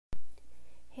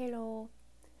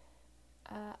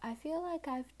I feel like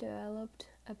I've developed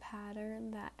a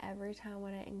pattern that every time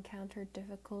when I encounter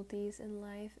difficulties in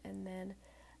life and then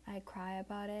I cry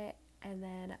about it and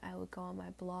then I would go on my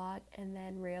blog and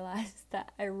then realize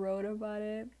that I wrote about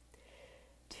it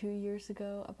 2 years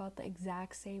ago about the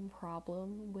exact same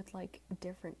problem with like a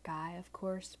different guy, of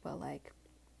course, but like,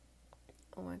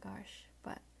 oh my gosh.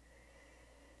 But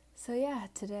so yeah,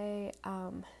 today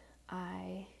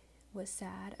I was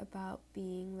sad about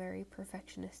being very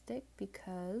perfectionistic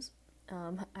because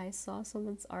I saw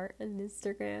someone's art on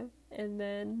Instagram and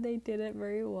then they did it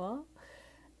very well,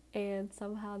 and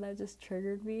somehow that just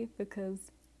triggered me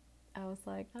because I was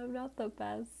like, I'm not the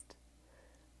best,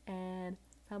 and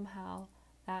somehow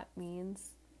that means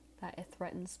that it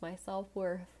threatens my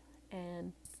self-worth.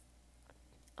 And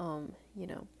you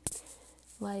know,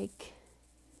 like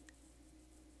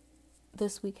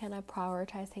this weekend I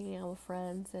prioritized hanging out with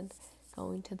friends and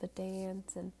going to the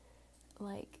dance and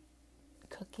like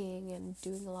cooking and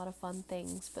doing a lot of fun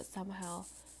things, but somehow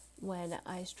when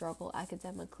I struggle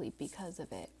academically because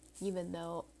of it, even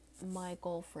though my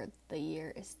goal for the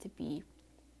year is to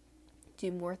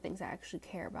do more things I actually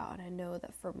care about, and I know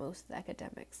that for most of the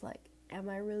academics, like, am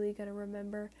I really gonna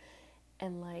remember?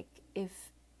 And like, if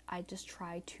I just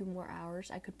tried 2 more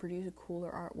hours I could produce a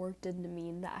cooler artwork, didn't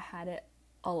mean that I had it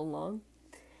all along.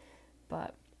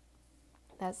 But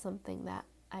that's something that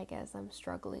I guess I'm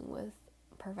struggling with.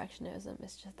 Perfectionism.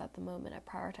 It's just at the moment I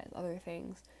prioritize other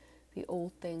things, the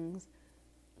old things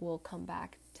will come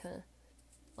back to,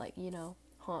 like,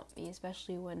 haunt me,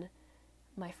 especially when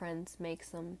my friends make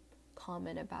some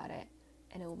comment about it,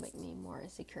 and it will make me more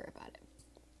insecure about it.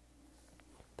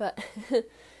 But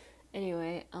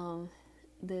anyway,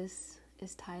 this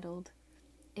is titled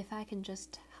 "If I Can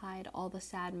Just Hide All the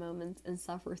Sad Moments and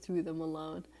Suffer Through Them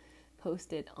Alone,"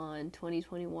 posted on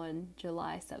 2021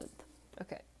 July 7th.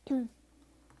 Okay.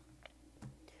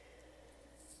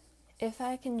 If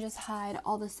I can just hide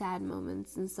all the sad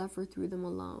moments and suffer through them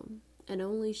alone, and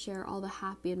only share all the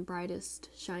happy and brightest,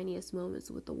 shiniest moments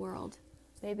with the world,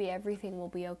 maybe everything will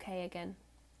be okay again.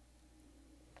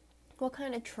 What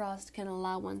kind of trust can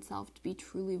allow oneself to be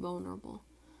truly vulnerable?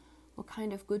 What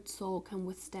kind of good soul can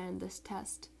withstand this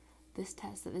test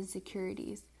of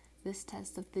insecurities, this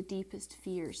test of the deepest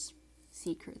fears,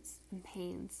 secrets, and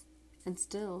pains, and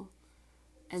still,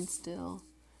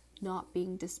 not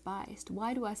being despised?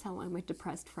 Why do I sound like my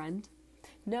depressed friend?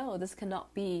 No, this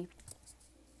cannot be.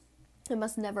 I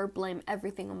must never blame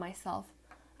everything on myself.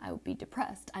 I would be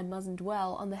depressed. I mustn't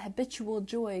dwell on the habitual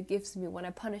joy it gives me when I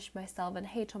punish myself and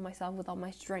hate on myself with all my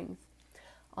strength.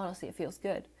 Honestly, it feels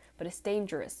good, but it's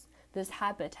dangerous. This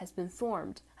habit has been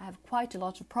formed. I have quite a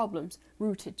lot of problems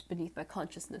rooted beneath my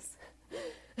consciousness.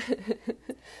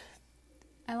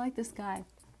 I like this guy.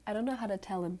 I don't know how to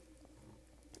tell him.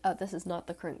 Oh, this is not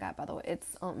the current guy, by the way.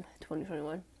 It's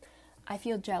 2021. I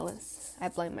feel jealous. I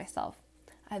blame myself.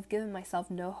 I've given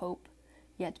myself no hope,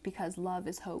 yet because love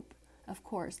is hope, of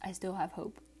course, I still have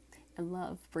hope. And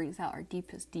love brings out our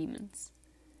deepest demons.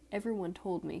 Everyone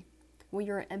told me, when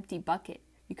you're an empty bucket,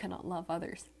 you cannot love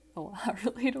others. Oh, how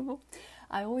relatable.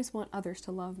 I always want others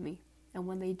to love me, and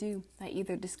when they do, I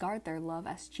either discard their love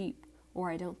as cheap,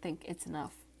 or I don't think it's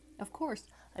enough. Of course,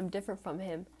 I'm different from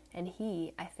him, and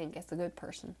he, I think, is a good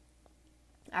person.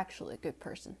 Actually, a good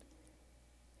person.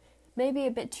 Maybe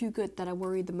a bit too good that I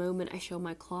worry the moment I show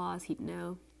my claws, he'd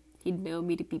know. He'd know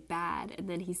me to be bad, and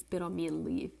then he'd spit on me and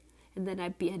leave. And then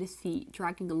I'd be at his feet,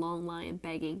 dragging a long line,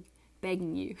 begging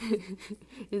you,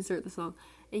 insert the song.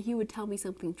 And he would tell me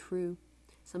something true,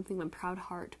 something my proud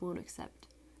heart won't accept.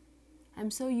 I'm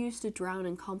so used to drown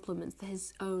in compliments that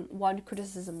his own one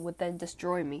criticism would then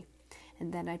destroy me,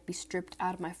 and then I'd be stripped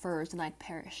out of my furs and I'd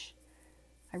perish.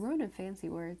 I wrote in fancy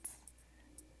words.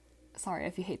 Sorry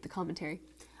if you hate the commentary.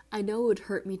 I know it would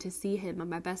hurt me to see him and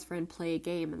my best friend play a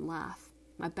game and laugh.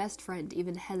 My best friend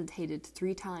even hesitated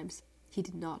 3 times. He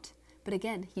did not. But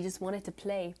again, he just wanted to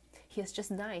play. He is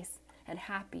just nice and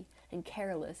happy and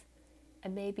careless.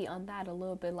 And maybe on that a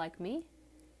little bit like me.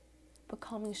 But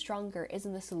calming stronger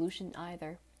isn't the solution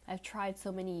either. I've tried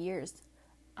so many years.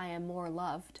 I am more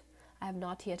loved. I have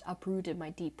not yet uprooted my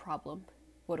deep problem.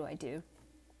 What do I do?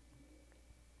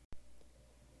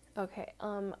 Okay,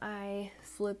 I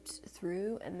flipped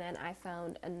through and then I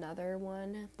found another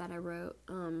one that I wrote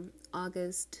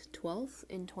August 12th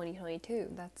in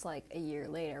 2022. That's like a year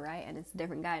later, right? And it's a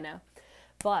different guy now.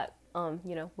 But,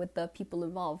 with the people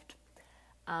involved,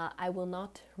 I will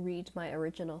not read my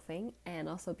original thing, and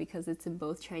also because it's in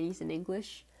both Chinese and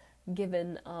English,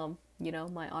 given,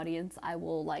 my audience, I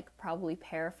will probably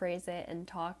paraphrase it and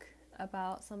talk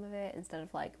about some of it instead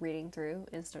of reading through.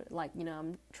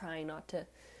 I'm trying not to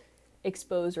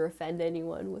expose or offend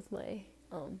anyone with my,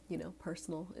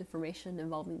 personal information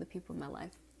involving the people in my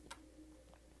life.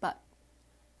 But,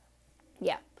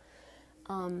 yeah,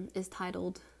 is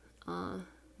titled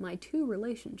My Two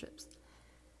Relationships.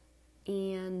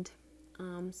 And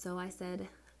so I said,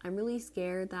 I'm really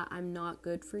scared that I'm not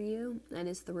good for you, and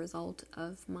it's the result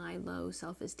of my low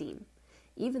self-esteem.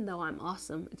 Even though I'm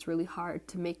awesome, it's really hard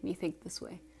to make me think this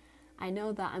way. I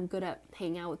know that I'm good at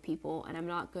hanging out with people, and I'm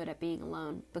not good at being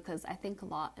alone, because I think a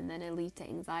lot, and then it leads to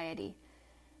anxiety.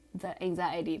 The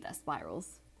anxiety that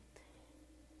spirals.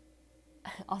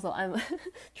 Also, I'm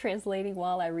translating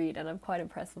while I read, and I'm quite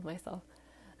impressed with myself.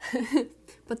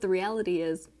 But the reality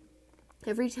is,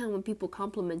 every time when people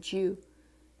compliment you,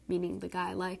 meaning the guy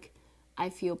I like, I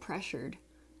feel pressured.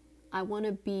 I want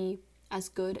to be as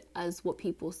good as what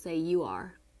people say you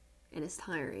are, and it's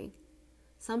tiring.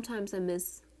 Sometimes I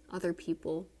miss other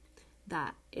people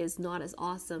that is not as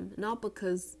awesome, not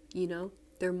because,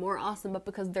 they're more awesome, but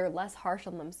because they're less harsh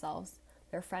on themselves.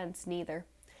 Their friends, neither.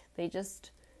 They just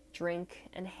drink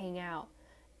and hang out.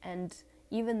 And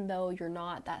even though you're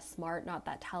not that smart, not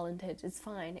that talented, it's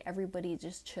fine. Everybody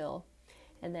just chill.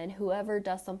 And then whoever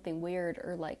does something weird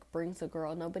or brings a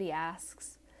girl, nobody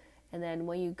asks. And then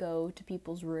when you go to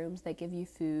people's rooms, they give you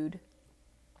food.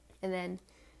 And then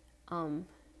I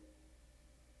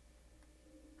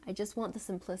just want the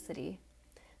simplicity.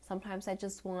 Sometimes I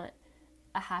just want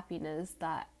a happiness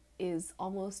that is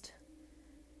almost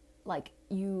like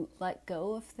you let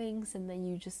go of things and then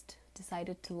you just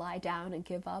decided to lie down and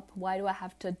give up. Why do I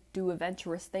have to do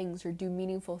adventurous things or do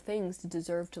meaningful things to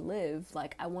deserve to live?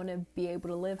 I want to be able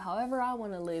to live however I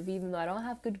want to live, even though I don't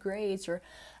have good grades or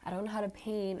I don't know how to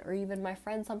paint, or even my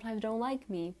friends sometimes don't like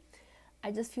me.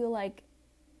 I just feel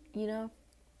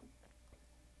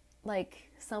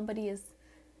somebody is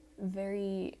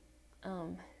very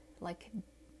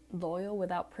loyal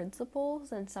without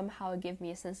principles, and somehow it gives me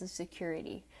a sense of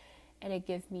security, and it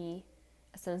gives me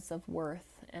a sense of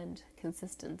worth and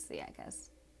consistency, I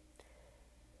guess.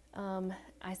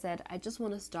 I said, I just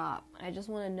want to stop. I just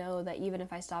want to know that even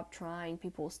if I stop trying,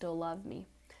 people will still love me.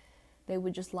 They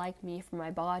would just like me for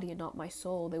my body and not my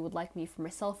soul. They would like me for my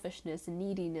selfishness and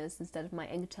neediness instead of my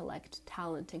intellect,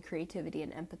 talent, and creativity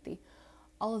and empathy.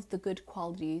 All of the good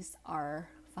qualities are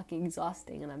fucking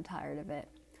exhausting, and I'm tired of it.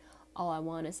 All I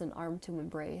want is an arm to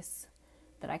embrace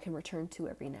that I can return to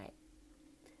every night.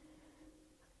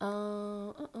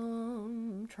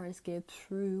 Trying to skip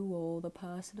through all the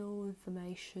personal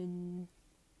information.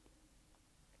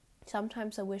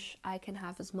 Sometimes I wish I can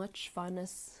have as much fun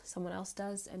as someone else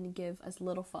does and give as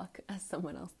little fuck as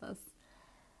someone else does.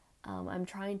 I'm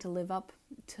trying to live up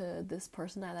to this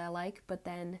person that I like, but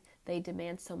then they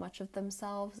demand so much of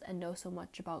themselves and know so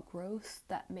much about growth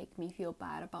that make me feel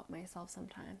bad about myself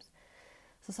sometimes.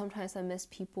 So sometimes I miss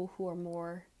people who are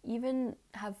more, even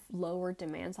have lower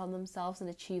demands on themselves and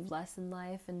achieve less in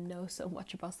life and know so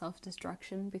much about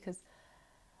self-destruction, because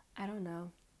I don't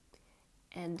know.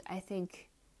 And I think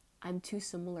I'm too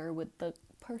similar with the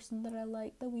person that I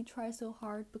like, that we try so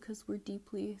hard because we're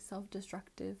deeply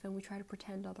self-destructive and we try to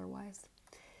pretend otherwise.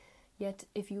 Yet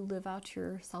if you live out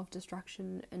your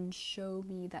self-destruction and show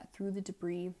me that through the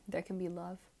debris there can be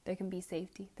love, there can be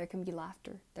safety, there can be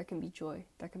laughter, there can be joy,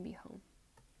 there can be home.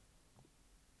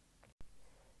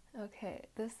 Okay,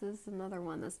 this is another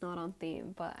one that's not on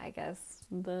theme, but I guess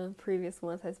the previous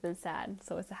one has been sad,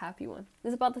 so it's a happy one.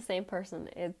 It's about the same person.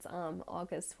 It's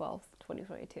August 12th,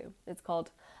 2022. It's called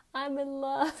I'm in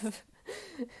Love.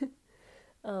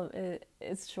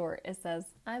 It's short. It says,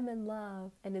 I'm in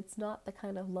love, and it's not the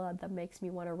kind of love that makes me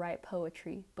want to write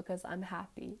poetry because I'm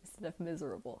happy instead of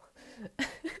miserable.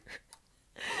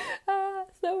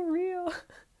 So real.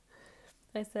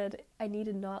 I said, I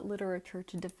needed not literature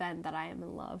to defend that I am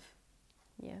in love.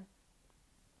 Yeah.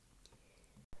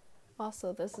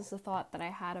 Also, this is a thought that I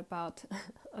had about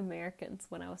Americans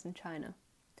when I was in China,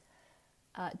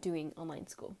 doing online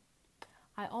school.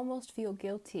 I almost feel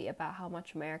guilty about how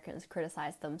much Americans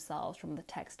criticize themselves from the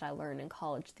text I learn in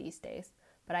college these days,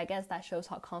 but I guess that shows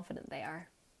how confident they are.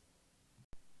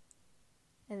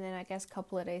 And then I guess a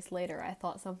couple of days later, I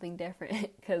thought something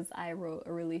different because I wrote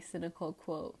a really cynical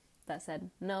quote that said,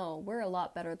 no, we're a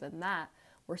lot better than that.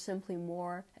 We're simply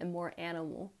more and more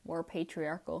animal, more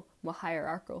patriarchal, more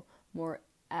hierarchical, more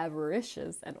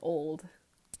avaricious and old.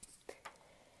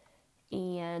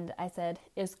 And I said,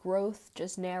 is growth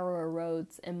just narrower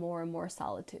roads and more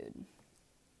solitude?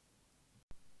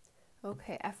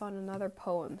 Okay, I found another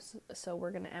poem, so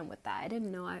we're going to end with that. I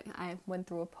didn't know I went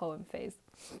through a poem phase.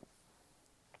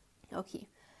 Okay,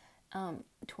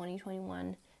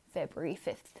 2021, February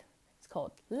 5th. It's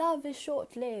called Love is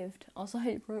Short-Lived. Also,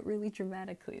 I wrote really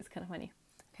dramatically. It's kind of funny.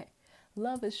 Okay.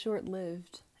 Love is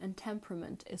short-lived, and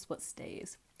temperament is what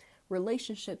stays.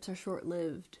 Relationships are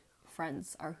short-lived.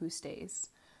 Friends are who stays.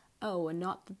 Oh, and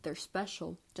not that they're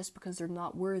special, just because they're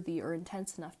not worthy or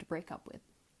intense enough to break up with.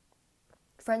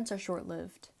 Friends are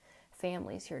short-lived.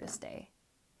 Family's here to stay.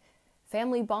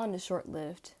 Family bond is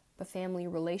short-lived, but family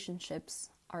relationships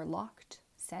are locked,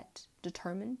 set,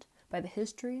 determined by the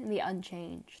history and the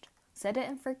unchanged. Set it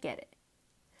and forget it.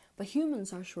 But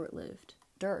humans are short-lived.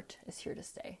 Dirt is here to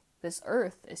stay. This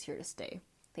earth is here to stay.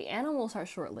 The animals are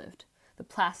short-lived. The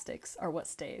plastics are what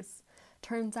stays.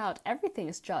 Turns out everything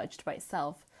is judged by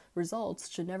itself. Results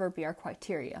should never be our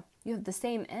criteria. You have the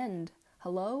same end.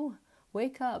 Hello?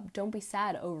 Wake up. Don't be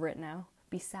sad over it now.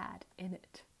 Be sad in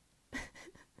it.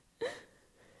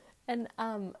 And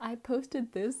I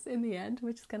posted this in the end,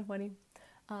 which is kind of funny.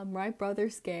 My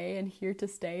brother's gay and here to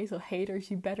stay, so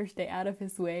haters, you better stay out of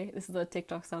his way. This is a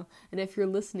TikTok song. And if you're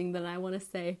listening, then I want to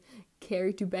say,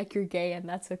 Carrie Dubek, you're gay, and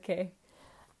that's okay.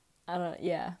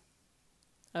 Yeah.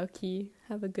 Okay,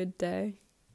 have a good day.